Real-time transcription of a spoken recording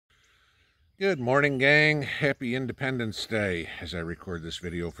Good morning, gang. Happy Independence Day as I record this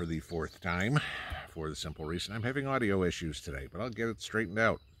video for the fourth time, for the simple reason I'm having audio issues today, but I'll get it straightened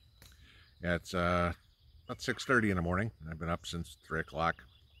out. Yeah, it's about 6:30 in the morning. I've been up since 3 o'clock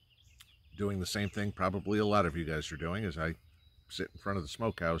doing the same thing probably a lot of you guys are doing as I sit in front of the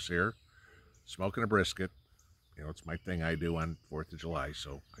smokehouse here, smoking a brisket. You know, it's my thing I do on 4th of July,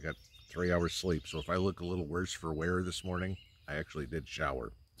 so I got 3 hours sleep. So if I look a little worse for wear this morning, I actually did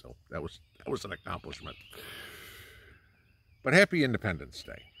shower. So that was an accomplishment. But happy Independence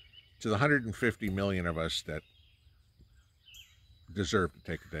Day to the 150 million of us that deserve to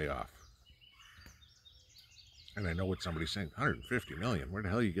take a day off. And I know what somebody's saying, 150 million, where the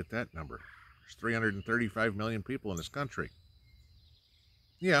hell you get that number? There's 335 million people in this country.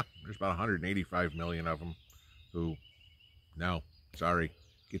 Yeah, there's about 185 million of them who, no, sorry,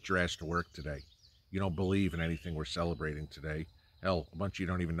 get your ass to work today. You don't believe in anything we're celebrating today. Hell, a bunch of you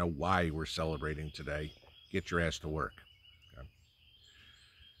don't even know why we're celebrating today. Get your ass to work. Okay?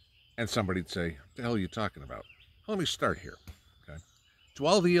 And somebody'd say, what the hell are you talking about? Well, let me start here. Okay? To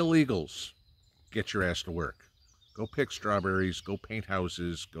all the illegals, get your ass to work. Go pick strawberries, go paint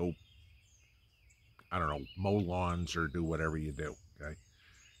houses, go, I don't know, mow lawns or do whatever you do. Okay?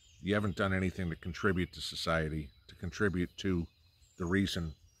 You haven't done anything to contribute to society, to contribute to the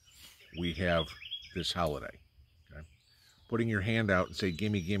reason we have this holiday. Putting your hand out and say,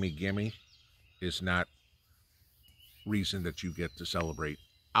 gimme, gimme, gimme, is not reason that you get to celebrate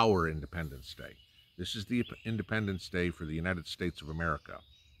our Independence Day. This is the Independence Day for the United States of America.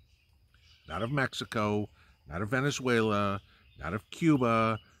 Not of Mexico, not of Venezuela, not of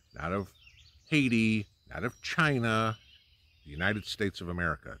Cuba, not of Haiti, not of China, the United States of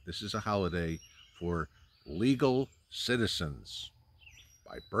America. This is a holiday for legal citizens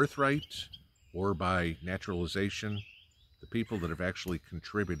by birthright or by naturalization. The people that have actually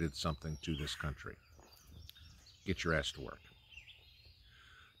contributed something to this country. Get your ass to work.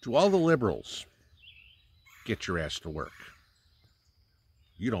 To all the liberals, get your ass to work.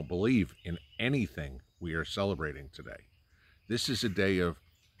 You don't believe in anything we are celebrating today. This is a day to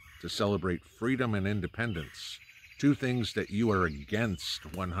celebrate freedom and independence, two things that you are against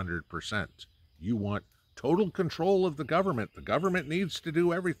 100%. You want total control of the government. The government needs to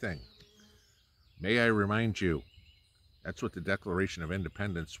do everything. May I remind you, that's what the Declaration of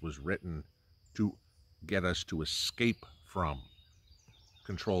Independence was written to get us to escape from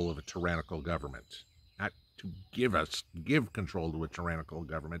control of a tyrannical government. Not to give control to a tyrannical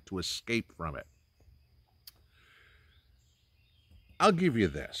government, to escape from it. I'll give you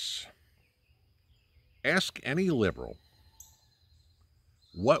this. Ask any liberal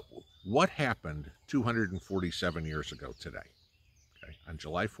what happened 247 years ago today, okay, on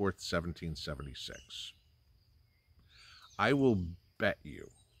July 4th, 1776. I will bet you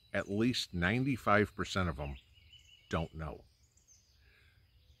at least 95% of them don't know.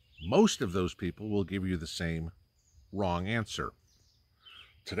 Most of those people will give you the same wrong answer.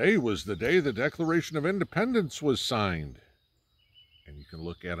 Today was the day the Declaration of Independence was signed. And you can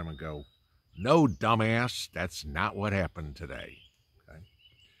look at them and go, no, dumbass, that's not what happened today. Okay?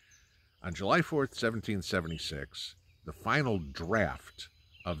 On July 4th, 1776, the final draft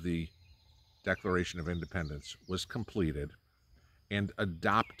of the Declaration of Independence was completed and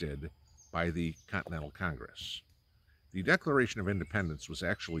adopted by the Continental Congress. The Declaration of Independence was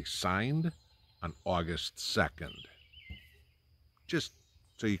actually signed on August 2nd. Just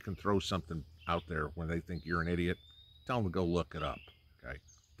so you can throw something out there when they think you're an idiot, tell them to go look it up, okay?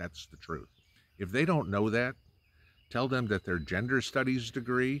 That's the truth. If they don't know that, tell them that their gender studies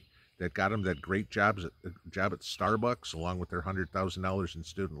degree that got them that great job at Starbucks along with their $100,000 in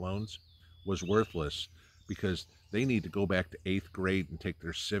student loans was worthless, because they need to go back to 8th grade and take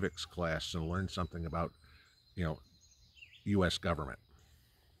their civics class and learn something about, U.S. government.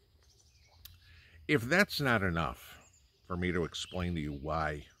 If that's not enough for me to explain to you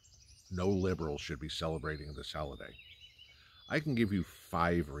why no liberal should be celebrating this holiday, I can give you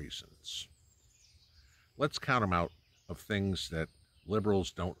 5 reasons. Let's count them out of things that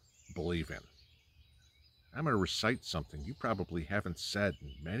liberals don't believe in. I'm going to recite something you probably haven't said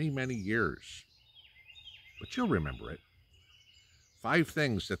in many, many years, but you'll remember it. 5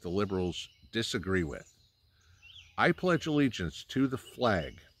 things that the liberals disagree with. I pledge allegiance to the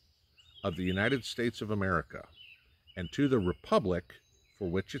flag of the United States of America and to the republic for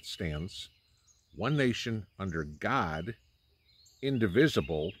which it stands, one nation under God,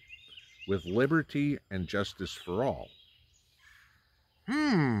 indivisible, with liberty and justice for all.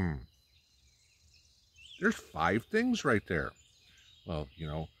 There's 5 things right there. Well,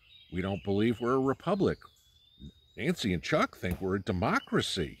 we don't believe we're a republic. Nancy and Chuck think we're a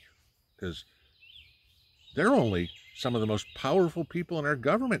democracy. because they're only some of the most powerful people in our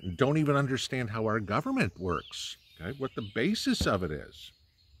government and don't even understand how our government works, okay? What the basis of it is.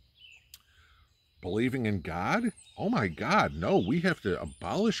 Believing in God? Oh my God, no, we have to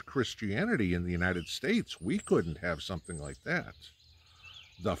abolish Christianity in the United States. We couldn't have something like that.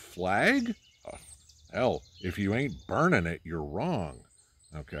 The flag? Oh, hell, if you ain't burning it, you're wrong,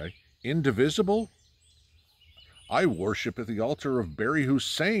 okay? Indivisible? I worship at the altar of Barry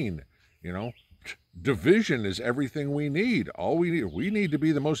Hussein, you know? Division is everything we need. All we need to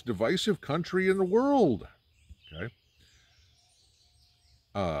be the most divisive country in the world. Okay.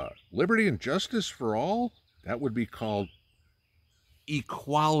 Liberty and justice for all, that would be called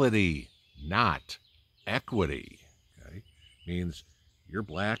equality, not equity. Okay. Means you're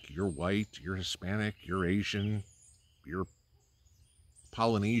black, you're white, you're Hispanic, you're Asian, you're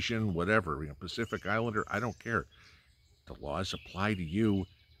Polynesian, whatever, Pacific Islander, I don't care. The laws apply to you.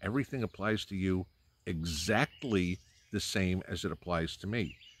 Everything applies to you exactly the same as it applies to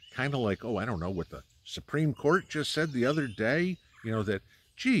me. Kind of like, oh, I don't know what the Supreme Court just said the other day, that,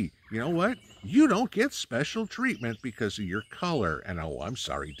 gee, you know what? You don't get special treatment because of your color. And, oh, I'm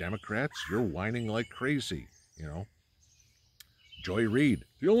sorry, Democrats, you're whining like crazy, Joy Reid,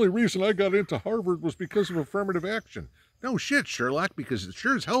 the only reason I got into Harvard was because of affirmative action. No shit, Sherlock, because it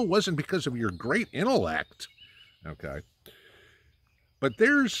sure as hell wasn't because of your great intellect. Okay. But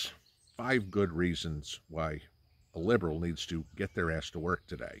there's 5 good reasons why a liberal needs to get their ass to work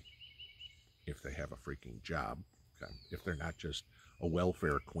today, if they have a freaking job, okay? If they're not just a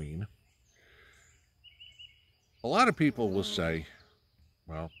welfare queen. A lot of people will say,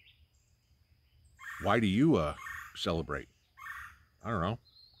 well, why do you celebrate? I don't know.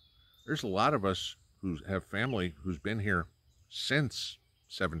 There's a lot of us who have family who's been here since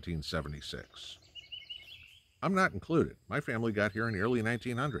 1776. I'm not included. My family got here in the early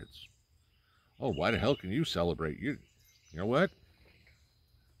 1900s. Oh, why the hell can you celebrate? You know what?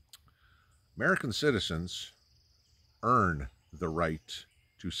 American citizens earn the right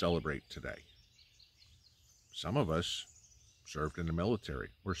to celebrate today. Some of us served in the military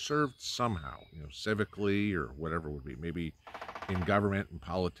or served somehow, civically or whatever it would be, maybe in government and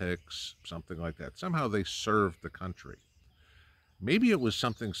politics, something like that. Somehow they served the country. Maybe it was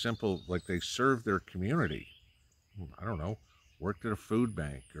something simple like they served their community. I don't know, worked at a food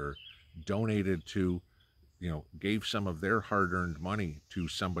bank or donated to, gave some of their hard-earned money to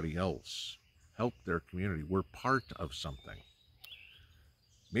somebody else, helped their community, were part of something.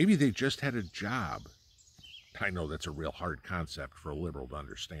 Maybe they just had a job. I know that's a real hard concept for a liberal to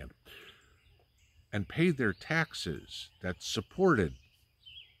understand. And paid their taxes that supported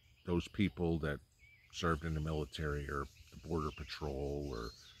those people that served in the military or the border patrol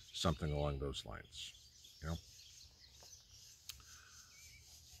or something along those lines,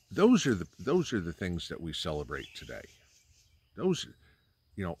 Those are the things that we celebrate today. Those,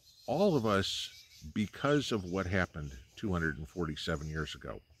 all of us, because of what happened 247 years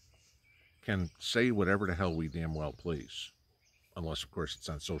ago, can say whatever the hell we damn well please. Unless, of course, it's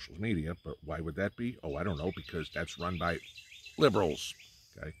on social media. But why would that be? Oh, I don't know, because that's run by liberals.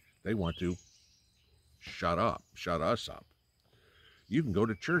 Okay? They want to shut us up. You can go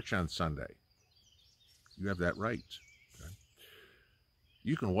to church on Sunday. You have that right.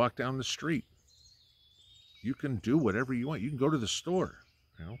 You can walk down the street. You can do whatever you want. You can go to the store.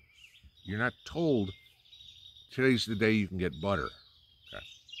 You're not told today's the day you can get butter. Okay.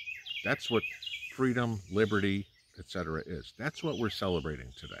 That's what freedom, liberty, etc. is. That's what we're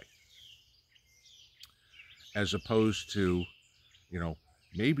celebrating today. As opposed to,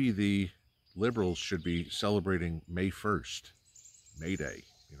 maybe the liberals should be celebrating May 1st, May Day,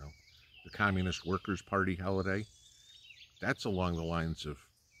 the Communist Workers' Party holiday. That's along the lines of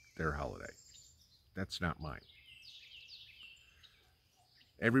their holiday. That's not mine.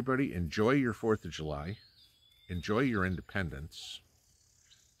 Everybody, enjoy your 4th of July. Enjoy your independence.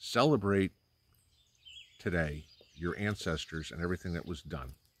 Celebrate today your ancestors and everything that was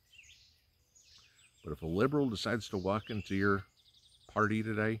done. But if a liberal decides to walk into your party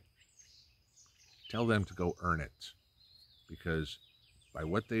today, tell them to go earn it. Because by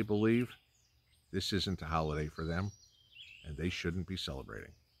what they believe, this isn't a holiday for them. And they shouldn't be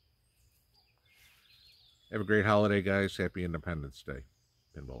celebrating. Have a great holiday, guys. Happy Independence Day.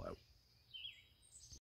 Pinball out.